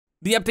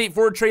The Update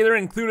 4 trailer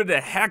included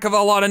a heck of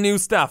a lot of new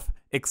stuff,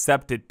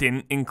 except it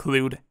didn't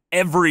include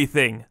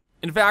everything.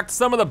 In fact,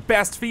 some of the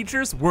best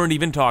features weren't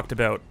even talked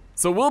about.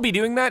 So we'll be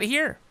doing that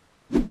here.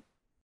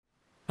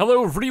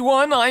 Hello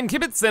everyone, I'm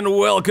Kibitz and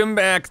welcome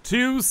back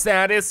to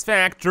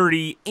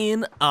Satisfactory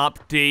in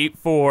Update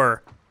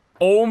 4.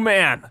 Oh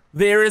man,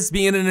 there has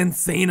been an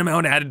insane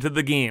amount added to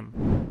the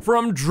game.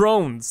 From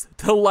drones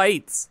to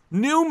lights,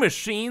 new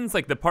machines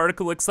like the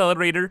particle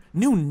accelerator,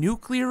 new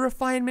nuclear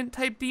refinement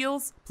type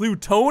deals,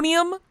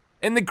 plutonium,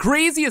 and the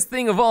craziest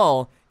thing of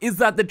all is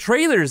that the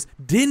trailers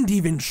didn't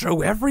even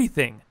show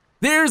everything.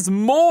 There's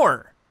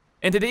more!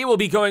 And today we'll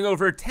be going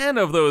over 10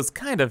 of those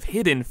kind of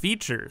hidden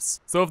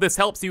features. So if this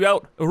helps you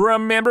out,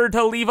 remember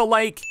to leave a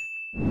like.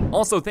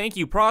 Also, thank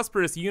you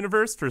Prosperous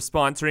Universe for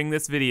sponsoring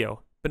this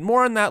video, but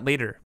more on that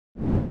later.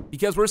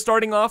 Because we're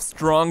starting off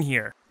strong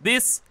here.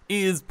 This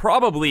is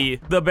probably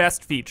the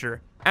best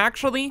feature.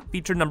 Actually,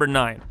 feature number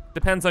 9.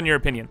 Depends on your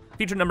opinion.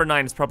 Feature number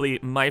 9 is probably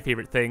my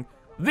favorite thing.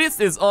 This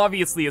is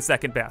obviously a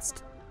second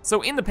best.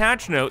 So in the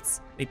patch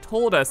notes, they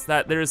told us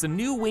that there's a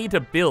new way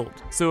to build.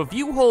 So if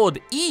you hold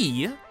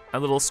E, a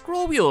little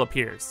scroll wheel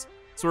appears.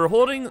 So we're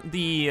holding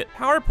the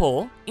power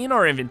pole in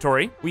our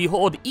inventory, we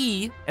hold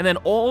E, and then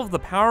all of the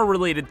power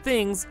related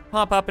things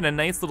pop up in a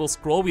nice little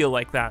scroll wheel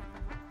like that.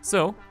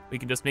 So we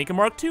can just make a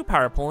Mark II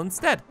power pole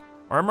instead,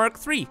 or a Mark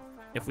III,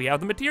 if we have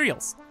the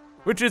materials.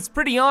 Which is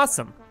pretty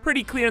awesome,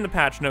 pretty clear in the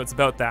patch notes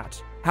about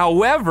that.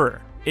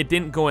 However, it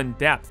didn't go in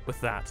depth with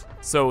that.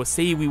 So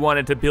say we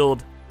wanted to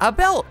build a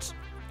belt,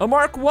 a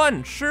Mark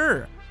I,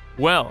 sure.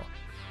 Well,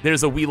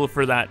 there's a wheel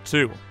for that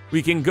too.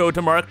 We can go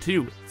to Mark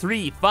II,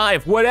 3,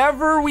 5,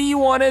 whatever we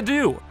wanna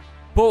do.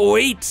 But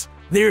wait,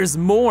 there's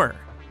more.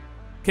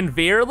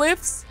 Conveyor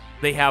lifts,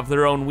 they have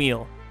their own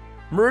wheel.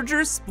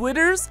 Merger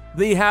splitters,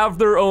 they have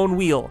their own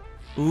wheel.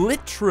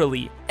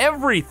 Literally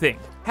everything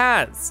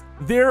has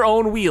their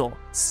own wheel.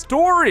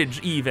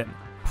 Storage even,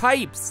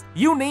 pipes,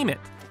 you name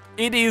it.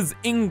 It is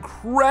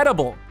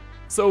incredible.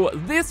 So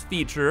this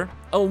feature,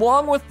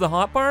 along with the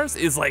hotbars,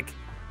 is like,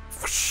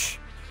 whoosh.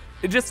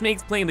 It just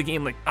makes playing the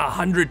game like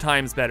 100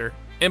 times better.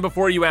 And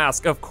before you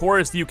ask, of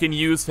course you can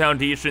use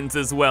foundations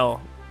as well.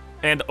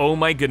 And oh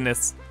my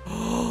goodness.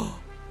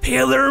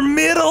 Pillar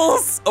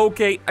middles!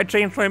 Okay, I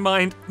changed my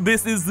mind.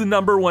 This is the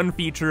 #1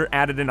 feature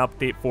added in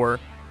Update 4.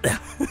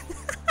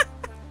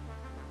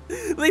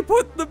 They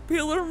put the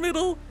pillar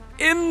middle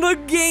in the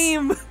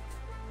game.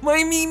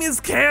 My meme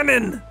is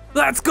canon.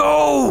 Let's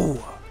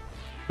go!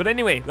 But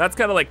anyway, that's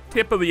kind of like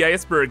tip of the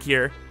iceberg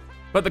here.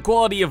 But the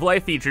quality of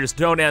life features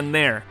don't end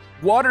there.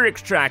 Water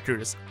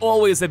extractors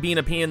always have been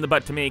a pain in the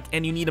butt to make,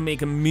 and you need to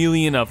make a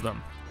million of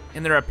them.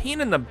 And they're a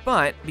pain in the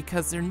butt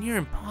because they're near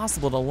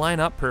impossible to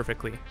line up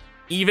perfectly.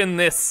 Even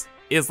this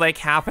is like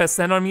half a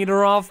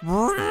centimeter off.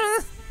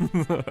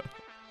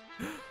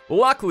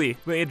 Luckily,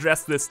 they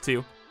addressed this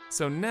too.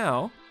 So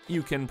now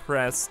you can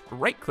press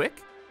right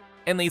click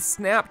and they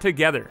snap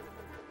together.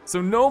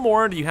 So no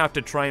more do you have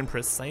to try and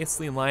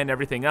precisely line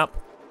everything up.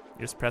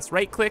 You just press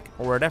right click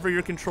or whatever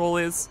your control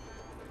is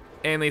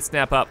and they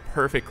snap up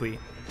perfectly.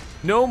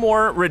 No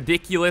more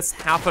ridiculous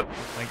half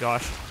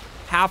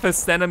a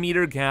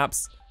centimeter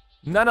gaps.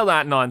 None of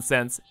that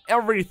nonsense.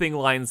 Everything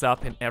lines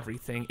up and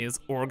everything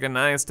is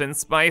organized and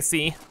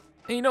spicy.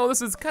 And you know,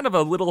 this is kind of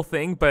a little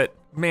thing, but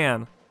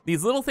man,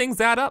 these little things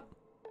add up.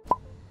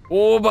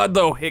 Oh, but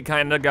though, it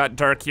kinda got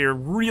dark here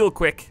real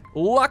quick.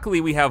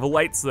 Luckily, we have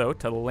lights though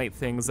to light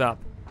things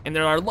up. And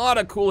there are a lot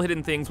of cool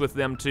hidden things with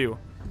them too.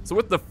 So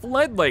with the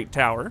floodlight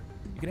tower,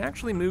 you can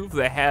actually move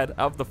the head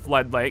of the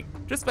floodlight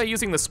just by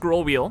using the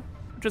scroll wheel.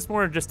 Just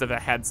more just of a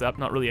heads up,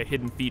 not really a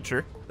hidden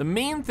feature. The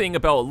main thing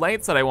about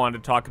lights that I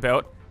wanted to talk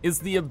about is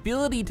the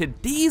ability to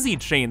daisy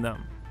chain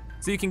them.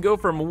 So you can go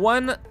from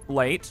one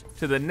light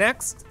to the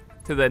next,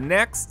 to the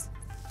next,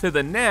 to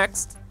the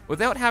next,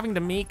 without having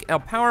to make a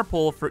power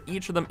pole for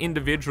each of them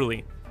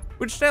individually.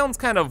 Which sounds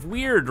kind of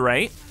weird,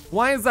 right?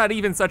 Why is that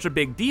even such a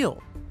big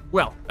deal?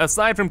 Well,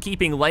 aside from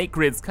keeping light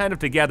grids kind of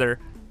together,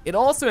 it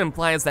also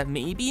implies that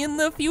maybe in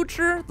the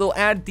future, they'll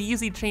add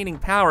daisy chaining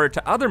power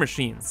to other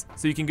machines.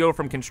 So you can go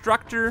from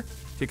constructor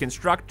to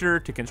constructor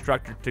to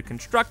constructor to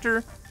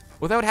constructor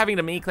without having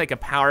to make like a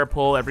power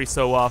pole every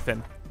so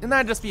often. And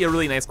that'd just be a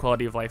really nice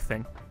quality of life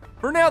thing.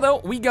 For now though,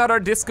 we got our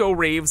disco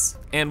raves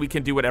and we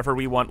can do whatever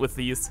we want with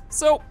these.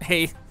 So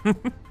hey,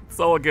 it's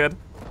all good.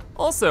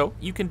 Also,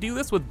 you can do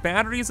this with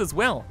batteries as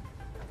well.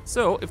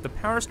 So if the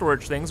power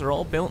storage things are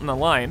all built in a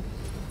line,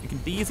 you can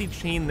daisy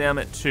chain them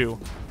too.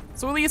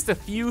 So at least a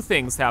few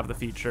things have the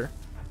feature,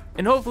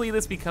 and hopefully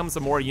this becomes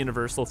a more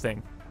universal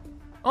thing.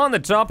 On the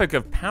topic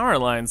of power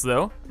lines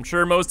though, I'm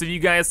sure most of you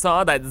guys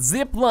saw that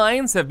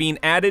Ziplines have been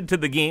added to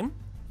the game.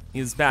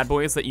 These bad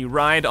boys that you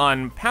ride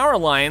on power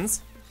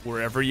lines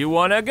wherever you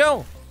wanna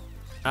go.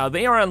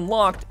 They are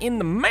unlocked in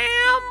the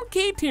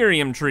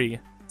ImKibitz tree.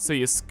 So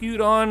you scoot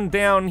on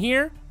down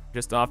here,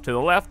 just off to the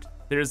left,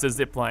 there's the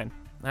zipline.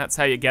 That's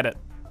how you get it.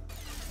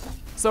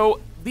 So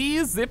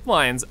these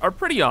ziplines are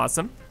pretty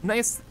awesome.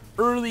 Nice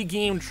early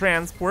game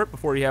transport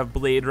before you have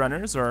blade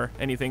runners or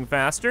anything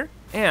faster.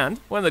 And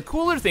one of the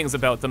cooler things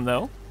about them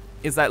though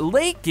is that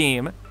late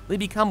game, they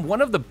become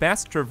one of the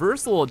best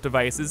traversal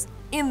devices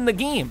in the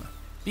game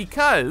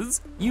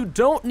because you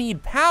don't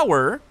need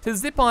power to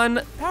zip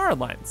on power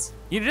lines.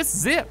 You just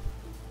zip,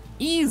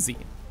 easy.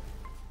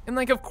 And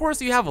like, of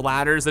course you have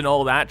ladders and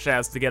all that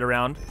jazz to get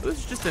around. This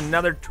is just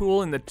another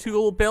tool in the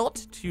tool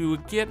belt to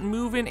get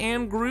moving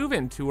and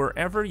grooving to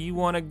wherever you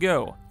wanna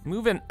go.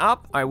 Moving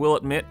up, I will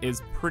admit,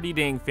 is pretty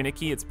dang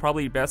finicky. It's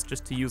probably best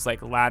just to use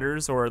like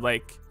ladders or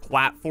like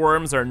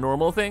platforms or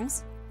normal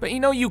things. But you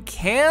know, you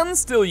can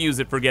still use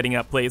it for getting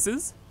up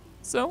places.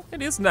 So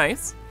it is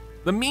nice.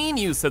 The main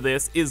use of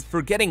this is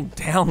for getting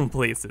down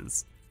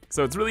places.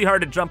 So it's really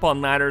hard to jump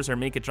on ladders or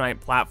make a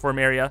giant platform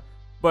area.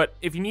 But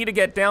if you need to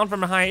get down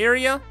from a high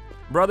area,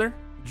 brother,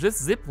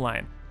 just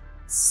zipline.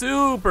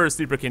 Super,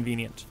 super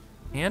convenient.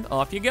 And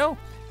off you go.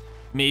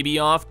 Maybe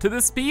off to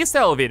the space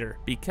elevator,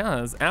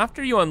 because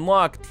after you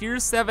unlock tier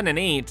 7 and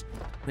 8,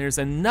 there's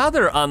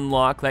another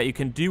unlock that you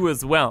can do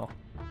as well.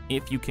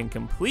 If you can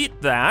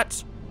complete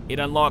that, it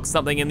unlocks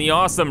something in the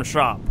awesome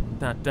shop.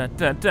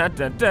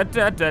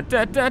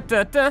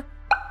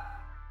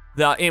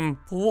 The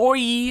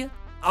Employee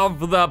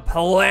of the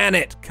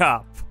Planet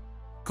Cup.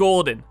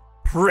 Golden,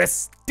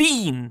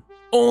 pristine,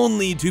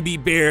 only to be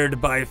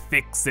bared by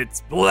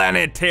Fix-It's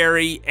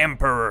planetary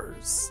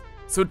emperors.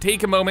 So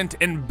take a moment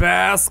and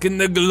bask in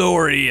the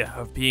glory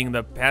of being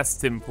the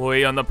best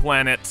employee on the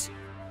planet.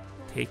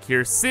 Take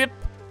your sip,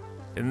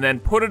 and then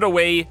put it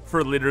away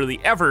for literally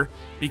ever,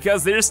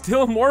 because there's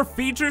still more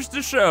features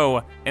to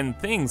show and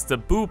things to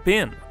boop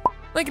in.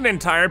 Like an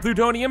entire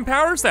plutonium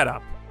power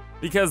setup.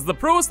 Because the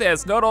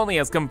process not only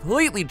has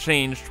completely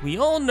changed, we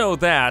all know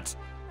that,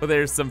 but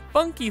there's some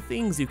funky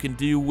things you can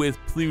do with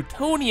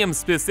plutonium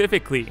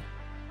specifically.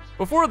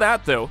 Before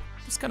that though,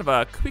 just kind of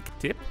a quick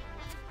tip.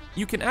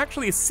 You can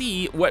actually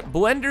see what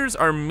blenders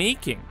are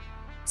making.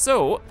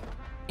 So,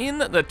 in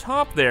the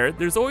top there,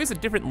 there's always a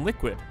different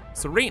liquid.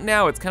 So right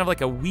now it's kind of like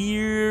a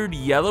weird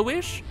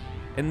yellowish,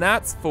 and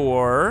that's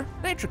for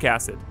nitric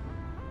acid.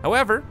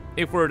 However,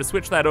 if we were to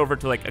switch that over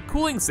to like a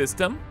cooling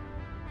system,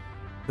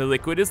 the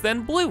liquid is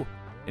then blue.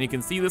 And you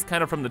can see this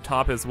kind of from the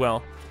top as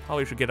well.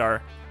 Probably should get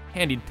our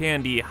handy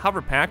dandy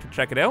hover pack to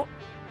check it out.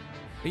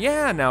 But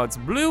yeah, now it's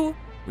blue.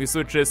 We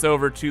switch this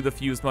over to the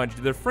fused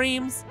modular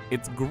frames.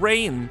 It's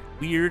gray and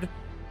weird.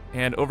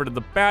 And over to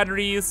the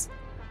batteries,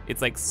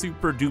 it's like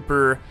super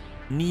duper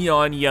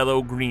neon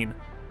yellow green.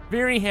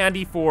 Very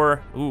handy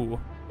for, ooh,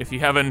 if you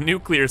have a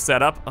nuclear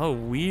setup. Oh,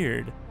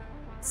 weird.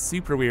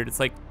 Super weird. It's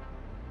like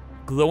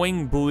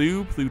glowing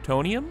blue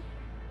plutonium.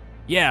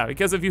 Yeah,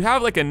 because if you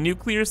have like a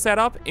nuclear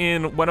setup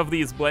in one of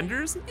these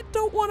blenders, you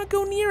don't want to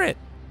go near it,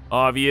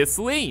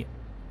 obviously.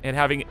 And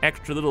having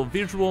extra little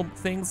visual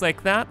things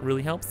like that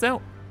really helps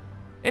out.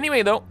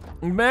 Anyway though,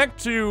 back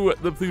to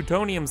the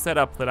plutonium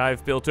setup that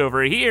I've built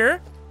over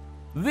here.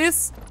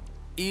 This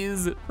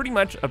is pretty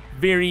much a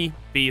very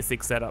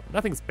basic setup.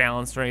 Nothing's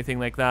balanced or anything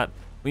like that.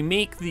 We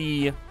make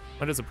the,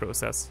 what is the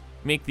process?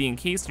 Make the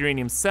encased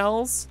uranium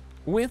cells.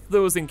 With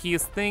those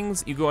encased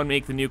things, you go and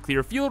make the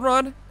nuclear fuel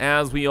rod,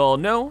 as we all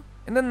know.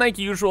 And then like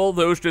usual,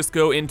 those just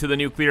go into the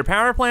nuclear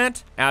power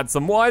plant, add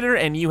some water,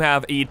 and you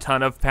have a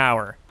ton of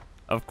power.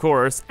 Of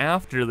course,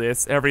 after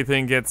this,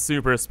 everything gets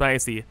super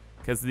spicy,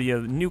 because the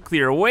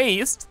nuclear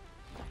waste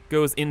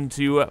goes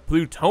into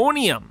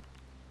plutonium.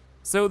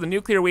 So the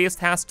nuclear waste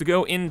has to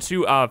go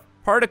into a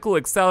particle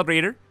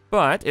accelerator,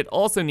 but it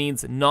also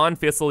needs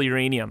non-fissile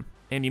uranium.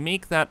 And you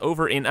make that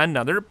over in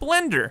another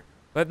blender.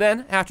 But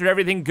then, after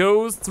everything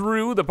goes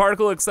through the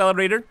particle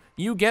accelerator,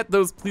 you get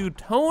those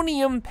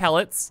plutonium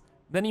pellets.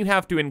 Then you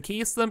have to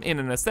encase them in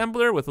an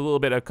assembler with a little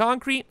bit of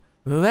concrete.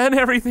 Then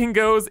everything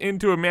goes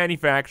into a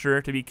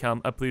manufacturer to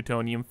become a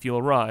plutonium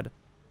fuel rod,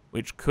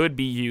 which could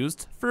be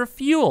used for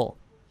fuel,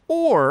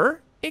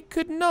 or it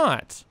could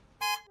not.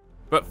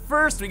 But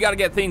first, we gotta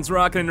get things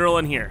rocking and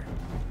rolling here.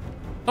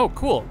 Oh,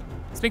 cool.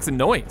 This makes a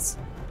noise.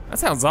 That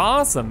sounds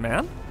awesome,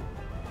 man.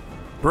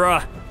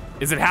 Bruh,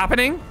 is it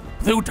happening?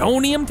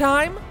 Plutonium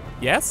time?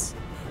 Yes?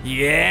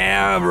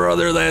 Yeah,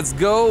 brother, let's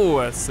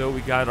go. So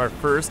we got our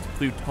first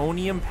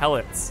plutonium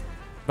pellets.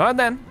 But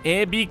then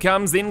it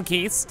becomes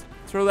encased.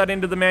 Throw that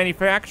into the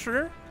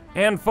manufacturer.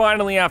 And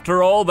finally,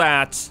 after all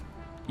that,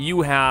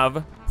 you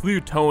have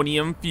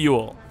plutonium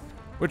fuel,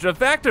 which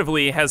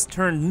effectively has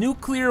turned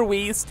nuclear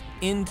waste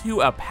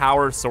into a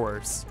power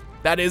source.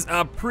 That is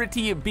a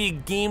pretty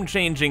big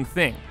game-changing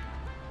thing.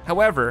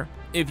 However,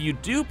 if you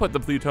do put the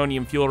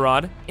plutonium fuel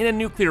rod in a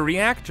nuclear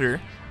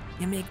reactor,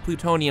 you make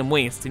plutonium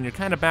waste and you're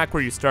kind of back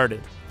where you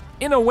started,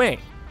 in a way.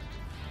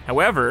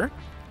 However,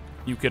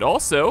 you could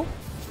also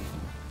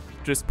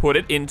just put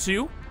it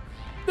into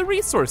the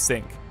resource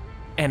sink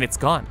and it's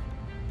gone.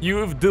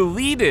 You've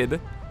deleted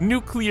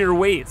nuclear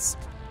waste.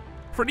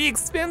 Pretty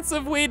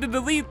expensive way to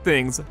delete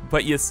things,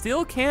 but you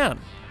still can.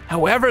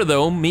 However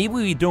though, maybe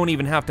we don't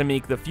even have to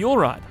make the fuel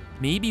rod.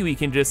 Maybe we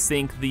can just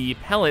sink the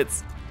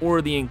pellets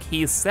or the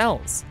encased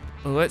cells.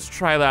 Let's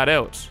try that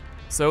out.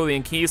 So the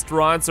encased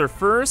rods are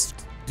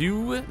first.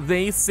 Do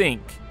they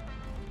sink?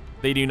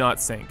 They do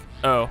not sink.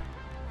 Oh.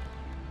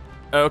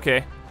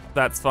 Okay,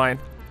 that's fine.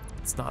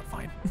 It's not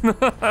fine.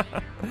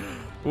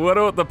 What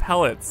about the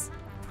pellets?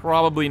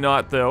 Probably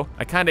not though.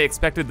 I kinda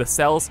expected the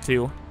cells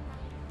to.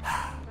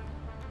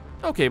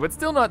 Okay, but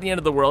still not the end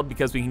of the world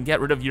because we can get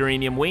rid of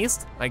uranium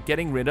waste by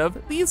getting rid of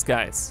these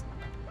guys.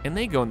 And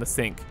they go in the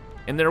sink.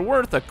 And they're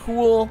worth a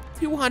cool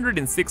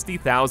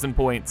 260,000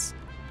 points.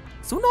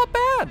 So not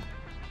bad.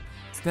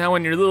 So now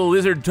when your little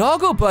lizard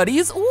doggo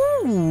buddies,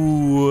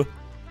 ooh,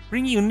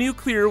 bring you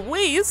nuclear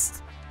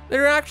waste,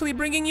 they're actually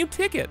bringing you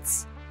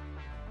tickets.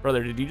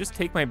 Brother, did you just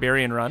take my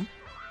berry and run?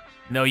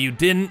 No, you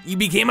didn't. You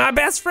became my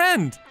best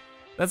friend.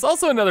 That's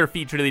also another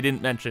feature they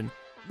didn't mention.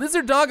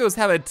 Lizard doggos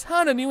have a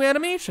ton of new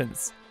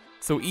animations.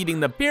 So eating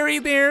the berry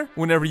there,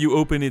 whenever you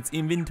open its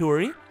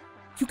inventory,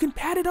 you can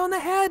pat it on the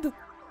head.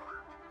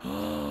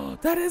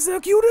 That is the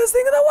cutest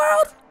thing in the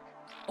world.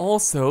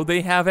 Also,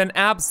 they have an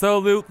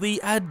absolutely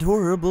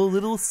adorable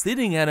little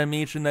sitting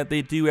animation that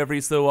they do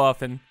every so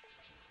often.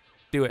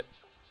 Do it.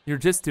 You're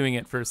just doing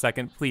it for a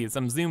second, please.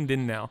 I'm zoomed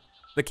in now.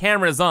 The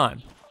camera's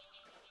on.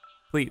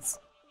 Please.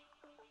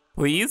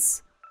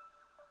 Please?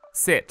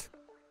 Sit.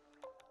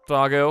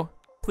 Doggo,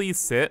 please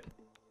sit.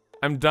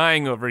 I'm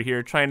dying over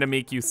here trying to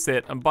make you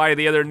sit. I'm by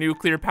the other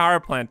nuclear power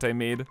plant I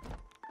made.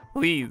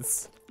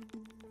 Please.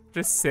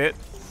 Just sit.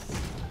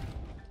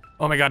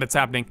 Oh my God, it's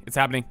happening. It's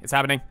happening. It's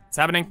happening. It's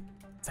happening.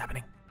 It's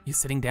happening. He's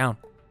sitting down.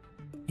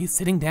 He's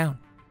sitting down.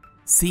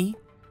 See?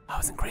 I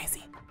wasn't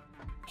crazy.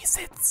 He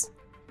sits.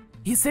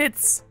 He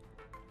sits.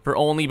 For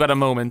only but a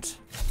moment.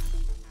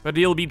 But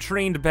he'll be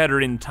trained better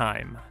in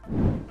time.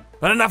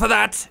 But enough of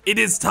that. It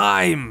is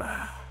time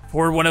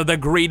for one of the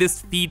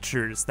greatest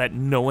features that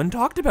no one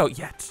talked about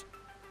yet.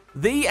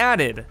 They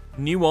added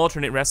new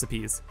alternate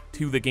recipes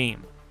to the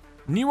game.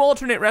 New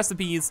alternate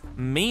recipes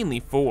mainly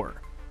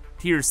for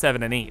tiers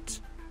 7 and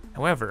 8.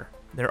 However,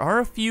 there are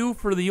a few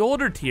for the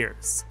older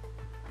tiers,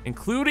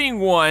 including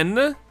one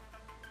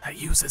that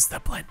uses the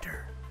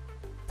blender,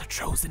 the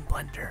chosen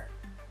blender,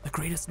 the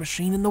greatest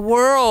machine in the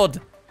world.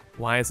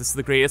 Why is this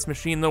the greatest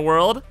machine in the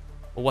world?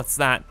 Well, what's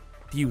that?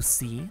 Do you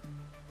see?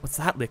 What's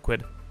that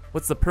liquid?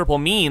 What's the purple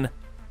mean?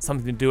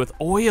 Something to do with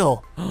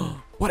oil.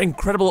 What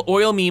incredible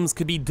oil memes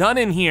could be done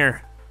in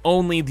here?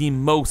 Only the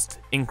most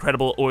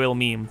incredible oil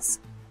memes.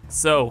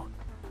 So,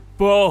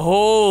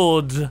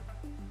 behold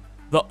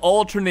the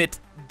alternate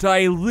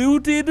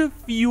diluted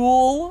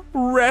fuel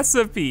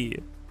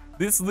recipe.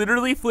 This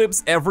literally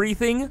flips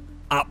everything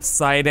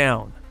upside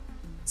down.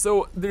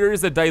 So there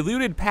is a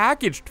diluted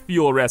packaged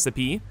fuel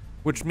recipe,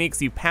 which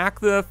makes you pack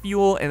the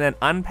fuel and then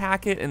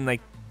unpack it and like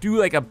do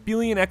like a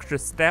billion extra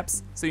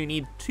steps. So you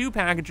need 2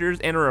 packagers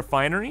and a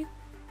refinery,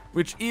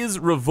 which is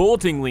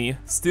revoltingly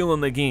still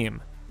in the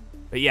game.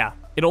 But yeah,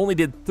 it only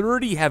did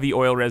 30 heavy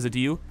oil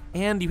residue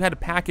and you had to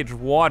package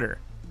water.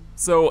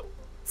 So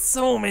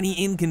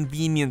many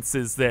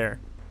inconveniences there.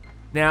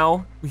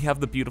 Now we have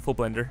the beautiful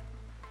blender.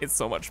 It's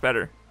so much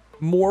better.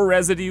 More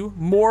residue,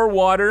 more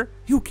water.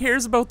 Who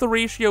cares about the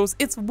ratios?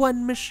 It's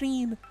one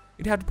machine.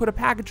 You'd have to put a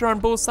packager on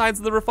both sides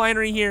of the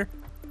refinery here.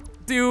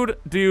 Dude.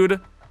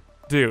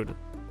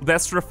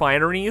 Best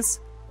refineries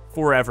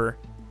forever.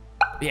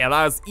 Yeah,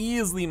 that was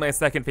easily my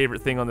second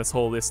favorite thing on this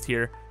whole list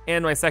here,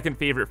 and my second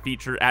favorite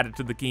feature added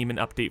to the game in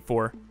Update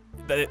 4.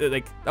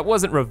 That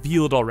wasn't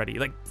revealed already.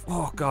 Like,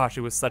 oh gosh,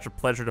 it was such a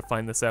pleasure to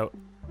find this out.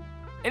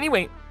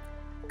 Anyway,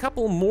 a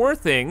couple more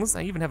things.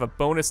 I even have a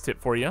bonus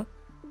tip for you.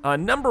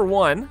 Number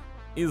 1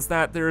 is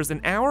that there's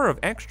an hour of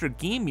extra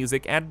game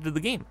music added to the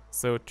game.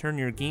 So turn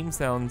your game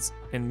sounds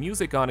and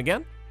music on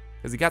again,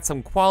 because you got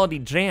some quality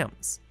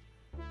jams.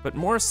 But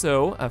more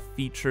so, a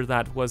feature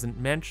that wasn't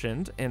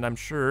mentioned, and I'm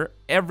sure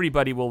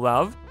everybody will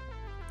love,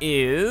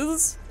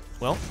 is,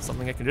 well,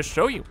 something I can just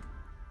show you.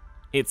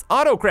 It's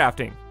auto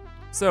crafting.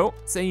 So,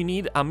 say you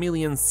need a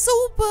million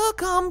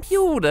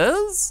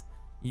supercomputers.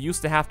 You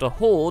used to have to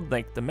hold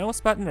like the mouse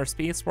button or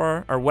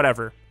spacebar or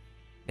whatever.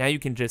 Now you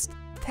can just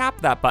tap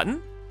that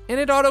button and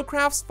it auto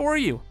crafts for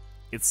you.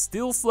 It's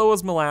still slow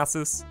as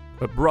molasses,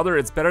 but brother,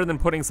 it's better than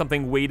putting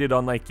something weighted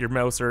on like your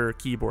mouse or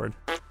keyboard.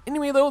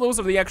 Anyway though, those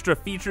are the extra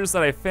features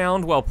that I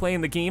found while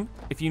playing the game.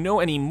 If you know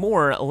any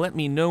more, let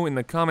me know in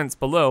the comments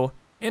below.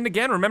 And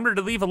again, remember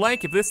to leave a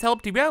like if this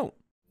helped you out.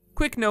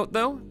 Quick note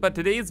though, but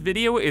today's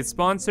video is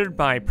sponsored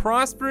by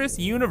Prosperous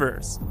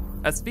Universe,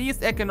 a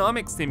space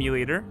economics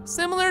simulator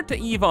similar to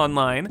EVE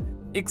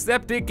Online,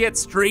 except it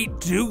gets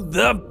straight to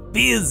the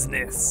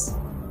business.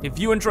 If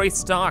you enjoy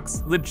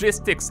stocks,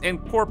 logistics,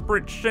 and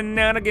corporate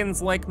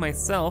shenanigans like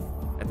myself,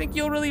 I think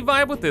you'll really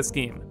vibe with this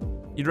game.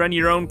 You run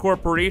your own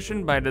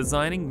corporation by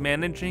designing,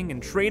 managing,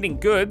 and trading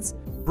goods,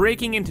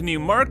 breaking into new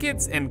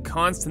markets, and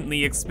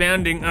constantly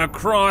expanding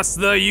across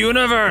the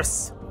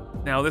universe.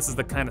 Now this is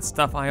the kind of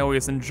stuff I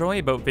always enjoy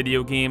about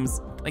video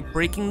games, like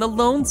breaking the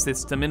loan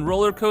system in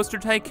Roller Coaster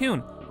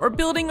Tycoon, or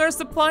building our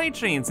supply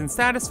chains in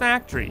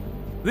Satisfactory.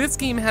 This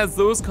game has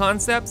those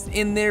concepts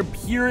in their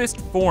purest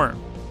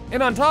form.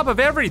 And on top of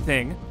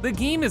everything, the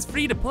game is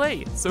free to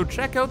play, so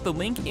check out the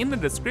link in the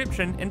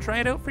description and try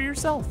it out for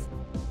yourself.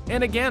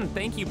 And again,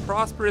 thank you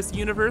Prosperous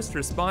Universe for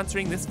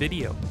sponsoring this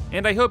video,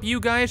 and I hope you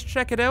guys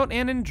check it out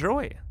and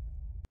enjoy.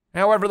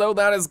 However though,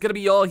 that is gonna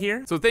be all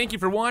here. So thank you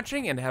for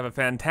watching and have a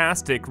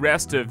fantastic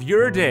rest of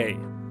your day.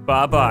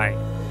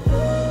 Bye-bye.